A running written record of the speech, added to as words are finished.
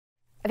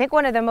I think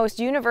one of the most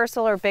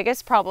universal or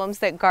biggest problems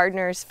that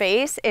gardeners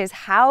face is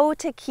how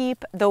to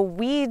keep the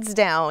weeds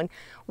down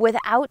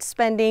without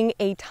spending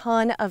a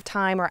ton of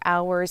time or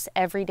hours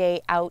every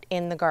day out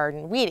in the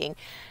garden weeding.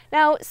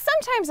 Now,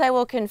 sometimes I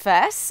will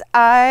confess,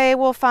 I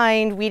will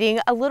find weeding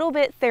a little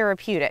bit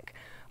therapeutic,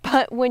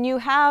 but when you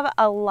have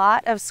a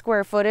lot of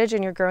square footage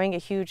and you're growing a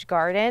huge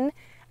garden,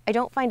 I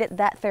don't find it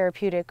that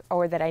therapeutic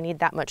or that I need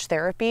that much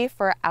therapy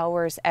for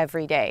hours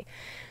every day.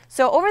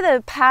 So over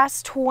the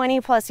past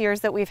 20 plus years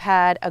that we've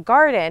had a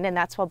garden, and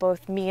that's while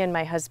both me and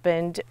my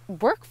husband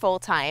work full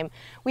time,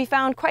 we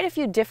found quite a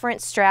few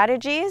different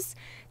strategies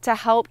to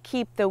help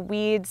keep the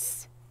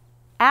weeds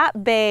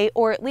at bay,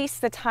 or at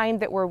least the time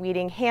that we're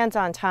weeding,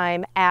 hands-on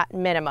time at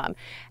minimum.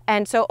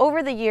 And so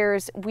over the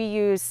years, we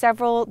use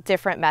several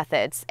different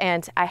methods.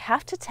 And I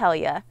have to tell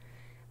you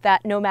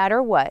that no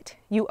matter what,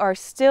 you are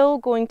still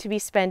going to be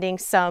spending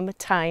some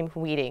time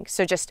weeding.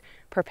 So just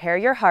prepare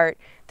your heart.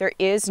 There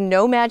is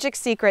no magic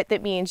secret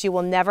that means you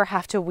will never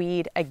have to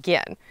weed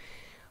again.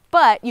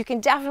 But you can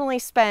definitely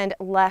spend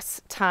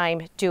less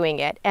time doing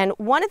it. And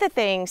one of the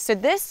things, so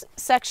this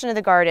section of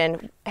the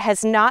garden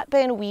has not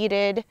been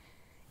weeded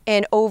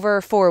in over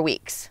 4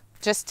 weeks,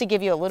 just to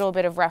give you a little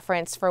bit of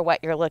reference for what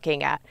you're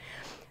looking at.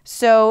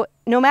 So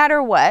no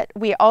matter what,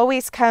 we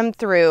always come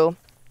through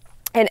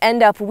and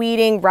end up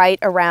weeding right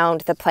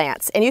around the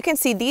plants. And you can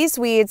see these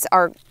weeds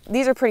are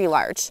pretty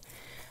large.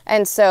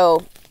 And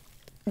so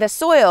the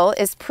soil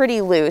is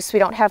pretty loose. We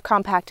don't have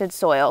compacted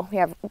soil. We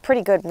have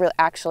pretty good,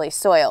 actually,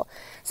 soil.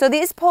 So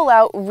these pull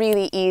out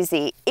really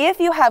easy. If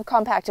you have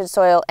compacted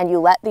soil and you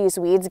let these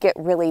weeds get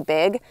really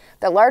big,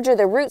 the larger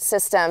the root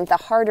system, the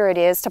harder it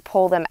is to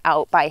pull them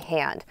out by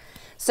hand.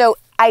 So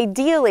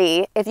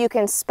ideally, if you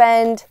can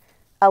spend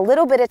a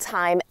little bit of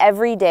time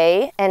every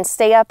day and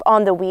stay up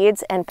on the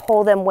weeds and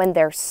pull them when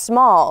they're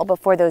small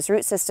before those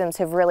root systems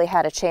have really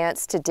had a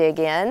chance to dig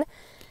in,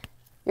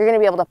 you're going to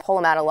be able to pull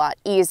them out a lot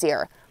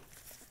easier.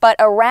 But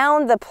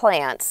around the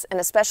plants, and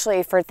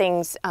especially for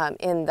things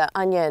in the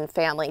onion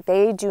family,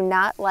 they do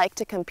not like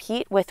to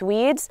compete with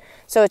weeds.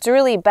 So it's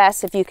really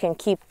best if you can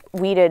keep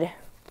weeded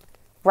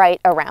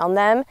right around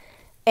them.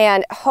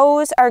 And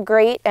hoes are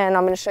great, and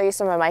I'm going to show you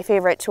some of my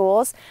favorite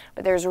tools,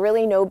 but there's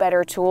really no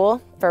better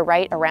tool for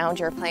right around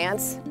your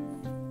plants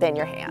than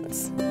your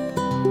hands.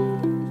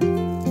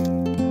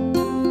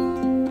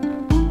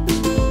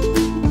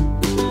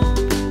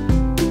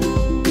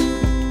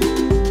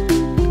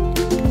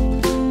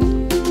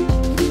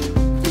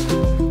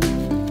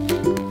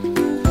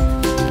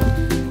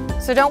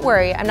 So don't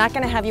worry, I'm not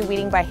going to have you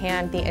weeding by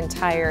hand the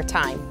entire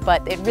time,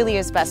 but it really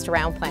is best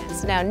around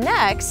plants. Now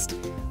next,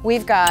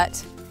 we've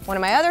got one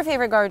of my other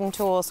favorite garden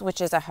tools, which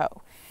is a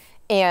hoe.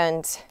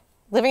 And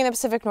living in the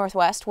Pacific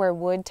Northwest, where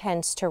wood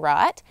tends to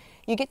rot,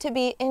 you get to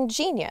be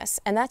ingenious,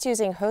 and that's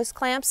using hose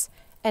clamps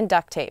and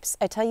duct tapes.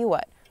 I tell you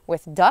what,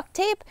 with duct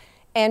tape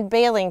and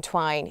baling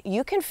twine,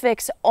 you can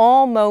fix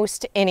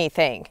almost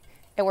anything.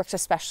 It works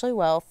especially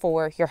well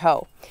for your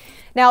hoe.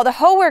 Now the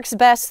hoe works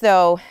best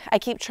though, I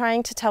keep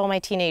trying to tell my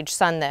teenage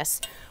son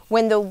this,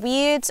 when the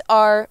weeds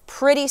are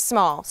pretty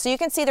small. So you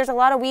can see there's a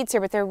lot of weeds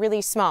here, but they're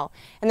really small.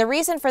 And the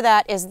reason for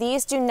that is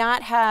these do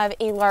not have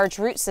a large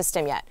root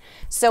system yet.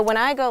 So when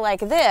I go like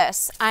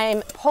this,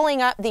 I'm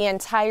pulling up the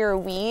entire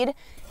weed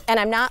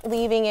and I'm not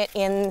leaving it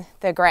in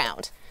the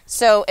ground.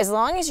 So as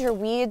long as your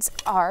weeds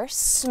are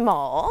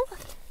small,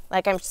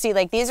 like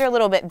these are a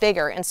little bit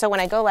bigger. And so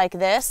when I go like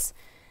this,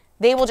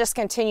 they will just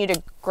continue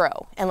to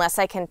grow unless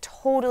I can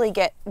totally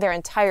get their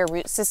entire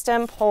root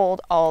system pulled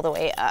all the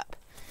way up,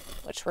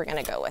 which we're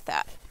gonna go with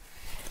that.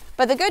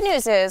 But the good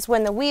news is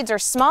when the weeds are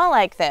small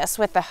like this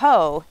with the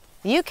hoe,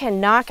 you can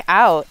knock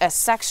out a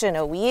section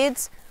of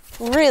weeds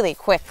really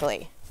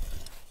quickly.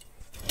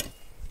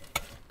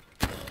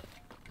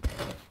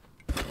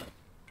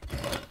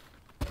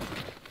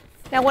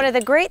 Now, one of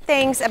the great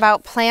things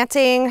about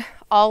planting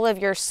all of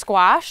your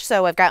squash,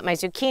 so I've got my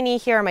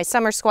zucchini here, my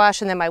summer squash,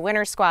 and then my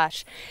winter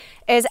squash,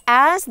 is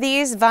as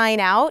these vine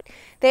out,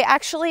 they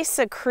actually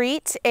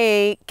secrete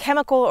a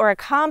chemical or a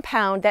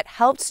compound that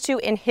helps to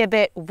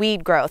inhibit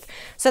weed growth.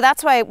 So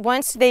that's why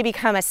once they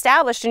become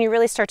established and you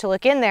really start to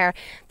look in there,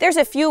 there's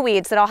a few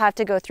weeds that I'll have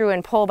to go through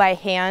and pull by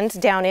hand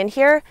down in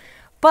here.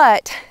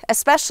 But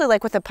especially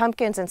like with the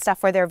pumpkins and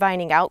stuff where they're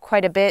vining out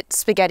quite a bit,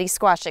 spaghetti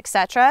squash,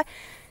 etc.,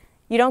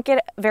 you don't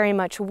get very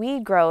much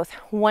weed growth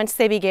once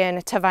they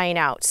begin to vine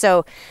out.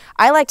 So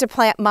I like to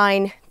plant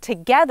mine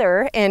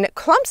together in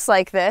clumps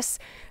like this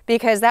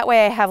because that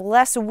way I have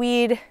less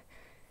weeding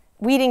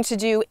to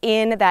do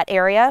in that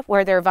area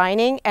where they're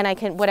vining, and I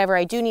can, whatever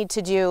I do need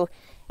to do,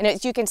 and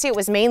as you can see, it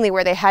was mainly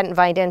where they hadn't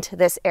vined into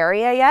this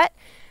area yet,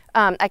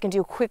 I can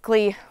do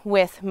quickly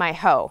with my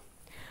hoe.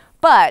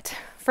 But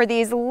for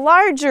these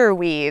larger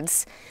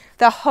weeds,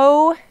 the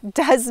hoe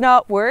does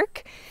not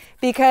work,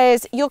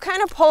 because you'll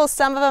kind of pull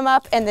some of them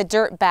up and the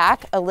dirt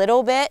back a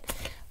little bit,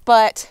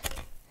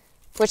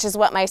 which is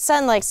what my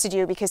son likes to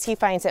do because he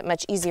finds it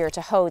much easier to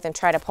hoe than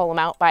try to pull them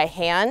out by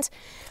hand.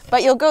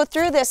 But you'll go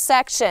through this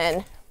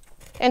section,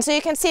 and so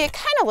you can see it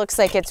kind of looks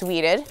like it's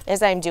weeded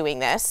as I'm doing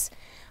this,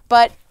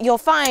 But you'll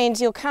find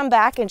you'll come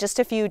back in just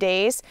a few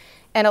days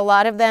and a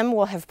lot of them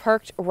will have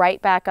perked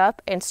right back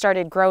up and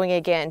started growing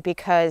again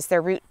because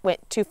their root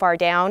went too far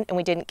down and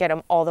we didn't get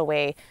them all the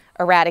way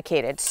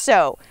eradicated.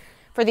 So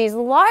for these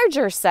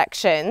larger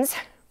sections,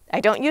 I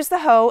don't use the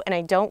hoe and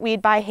I don't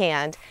weed by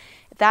hand.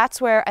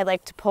 That's where I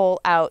like to pull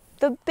out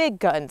the big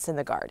guns in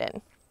the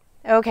garden.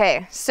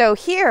 Okay, so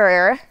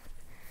here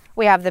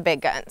we have the big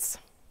guns.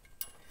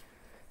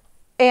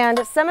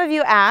 And some of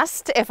you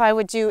asked if I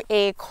would do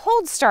a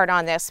cold start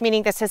on this,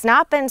 meaning this has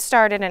not been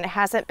started and it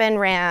hasn't been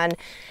ran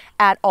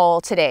at all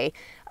today.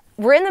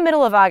 We're in the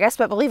middle of August,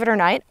 but believe it or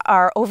not,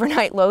 our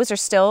overnight lows are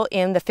still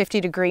in the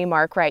 50-degree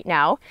mark right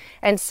now.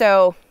 And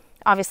so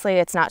obviously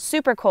it's not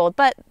super cold,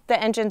 but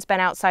the engine's been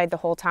outside the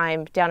whole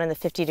time down in the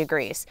 50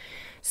 degrees.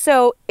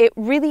 So it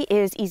really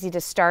is easy to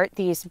start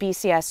these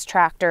BCS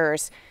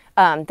tractors.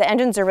 The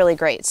engines are really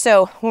great.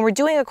 So when we're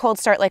doing a cold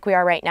start like we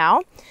are right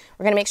now,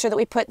 we're gonna make sure that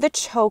we put the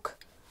choke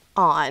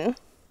on.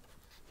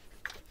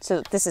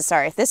 So this is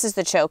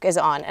the choke is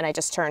on and I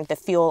just turned the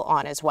fuel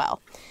on as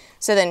well.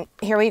 So then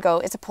here we go,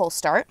 it's a pull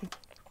start.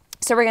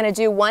 So we're gonna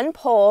do one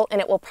pull and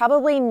it will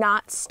probably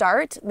not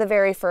start the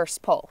very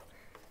first pull.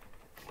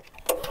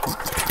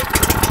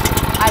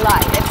 I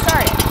lied, it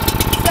started.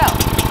 So,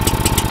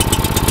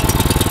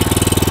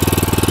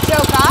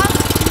 choke off,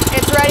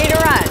 it's ready to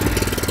run.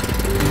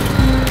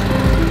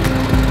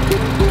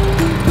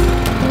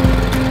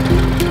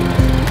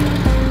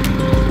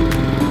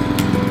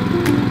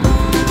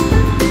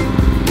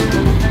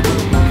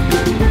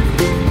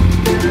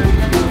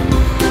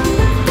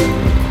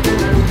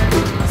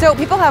 So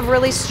people have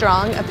really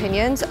strong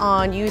opinions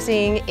on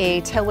using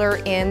a tiller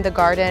in the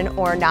garden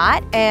or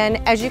not. And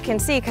as you can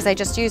see, because I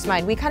just used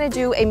mine, we kind of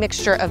do a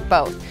mixture of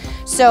both.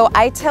 So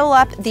I till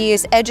up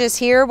these edges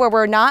here where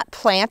we're not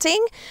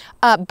planting,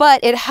 but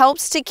it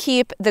helps to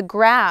keep the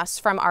grass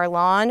from our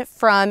lawn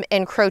from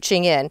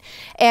encroaching in.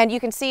 And you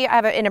can see, I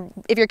have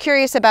if you're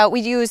curious about,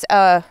 we use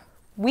a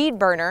weed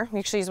burner. We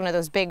actually use one of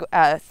those big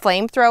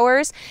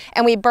flamethrowers,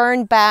 and we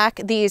burn back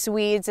these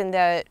weeds in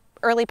the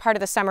early part of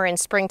the summer and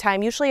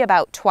springtime, usually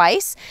about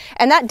twice.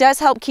 And that does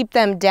help keep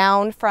them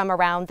down from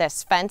around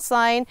this fence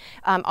line.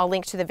 I'll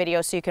link to the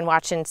video so you can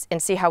watch and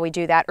see how we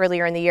do that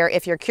earlier in the year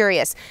if you're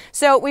curious.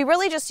 So we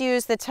really just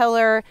use the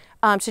tiller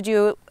to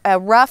do a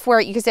rough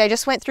where you can see I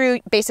just went through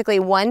basically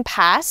one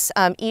pass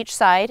each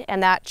side,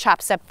 and that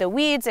chops up the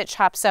weeds, it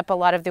chops up a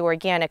lot of the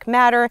organic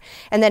matter,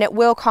 and then it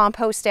will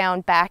compost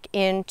down back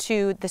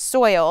into the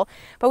soil.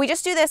 But we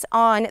just do this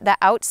on the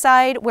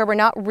outside where we're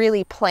not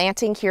really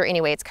planting here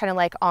anyway. It's kind of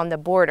like on the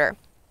border.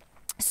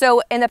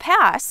 So in the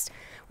past,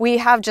 we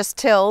have just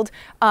tilled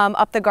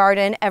up the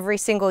garden every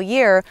single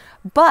year,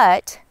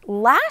 but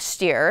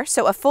last year,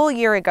 so a full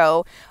year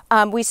ago,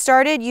 we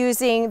started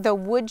using the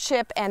wood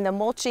chip and the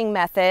mulching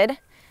method,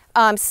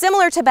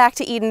 similar to Back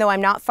to Eden, though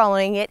I'm not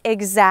following it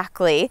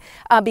exactly,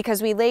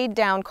 because we laid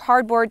down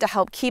cardboard to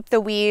help keep the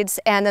weeds,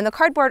 and then the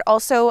cardboard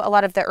also, a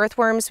lot of the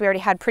earthworms, we already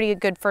had pretty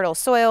good fertile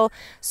soil,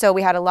 so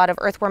we had a lot of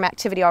earthworm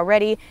activity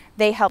already.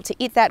 They helped to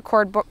eat that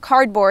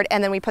cardboard,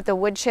 and then we put the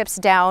wood chips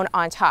down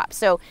on top.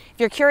 So if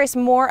you're curious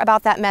more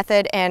about that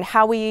method and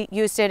how we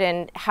used it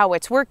and how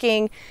it's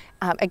working,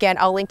 again,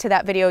 I'll link to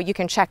that video. You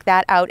can check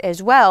that out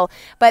as well.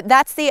 But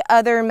that's the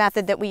other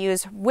method that we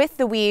use with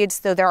the weeds,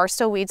 though there are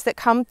still weeds that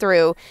come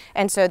through.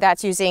 And so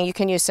that's using, you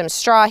can use some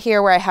straw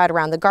here where I had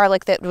around the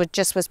garlic that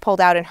just was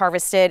pulled out and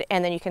harvested.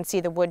 And then you can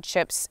see the wood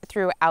chips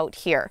throughout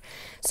here.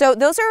 So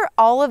those are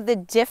all of the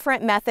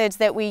different methods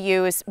that we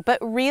use, but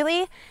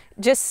really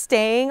just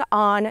staying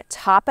on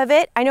top of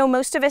it. I know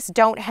most of us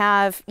don't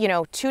have,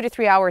 2 to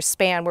 3 hours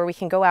span where we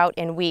can go out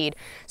and weed.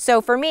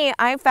 So for me,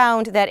 I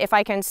found that if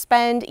I can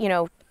spend,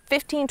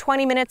 15,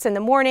 20 minutes in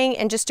the morning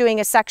and just doing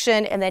a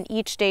section, and then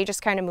each day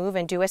just kind of move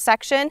and do a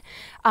section,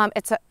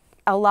 it's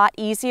a lot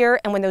easier.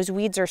 And when those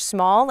weeds are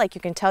small, like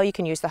you can tell, you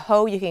can use the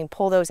hoe, you can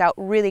pull those out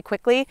really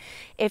quickly.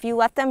 If you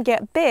let them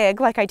get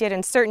big, like I did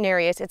in certain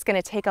areas, it's going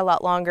to take a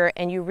lot longer,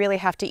 and you really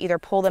have to either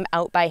pull them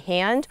out by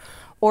hand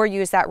or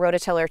use that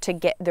rototiller to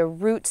get the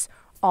roots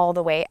all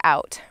the way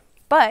out.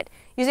 But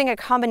using a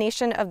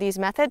combination of these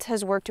methods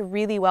has worked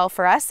really well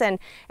for us. And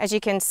as you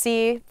can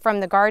see from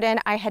the garden,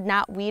 I had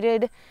not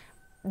weeded.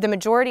 The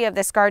majority of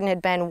this garden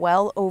had been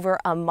well over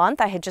a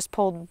month. I had just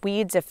pulled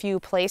weeds a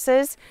few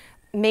places.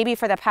 Maybe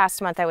for the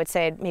past month, I would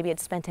say maybe I'd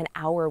spent an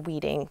hour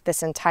weeding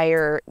this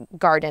entire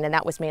garden, and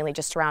that was mainly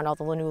just around all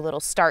the new little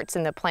starts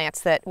in the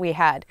plants that we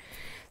had.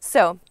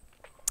 So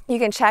you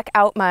can check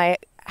out my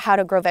How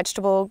to Grow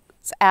Vegetables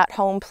at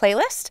Home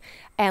playlist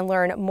and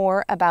learn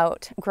more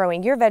about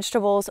growing your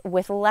vegetables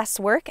with less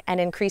work and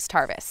increased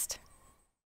harvest.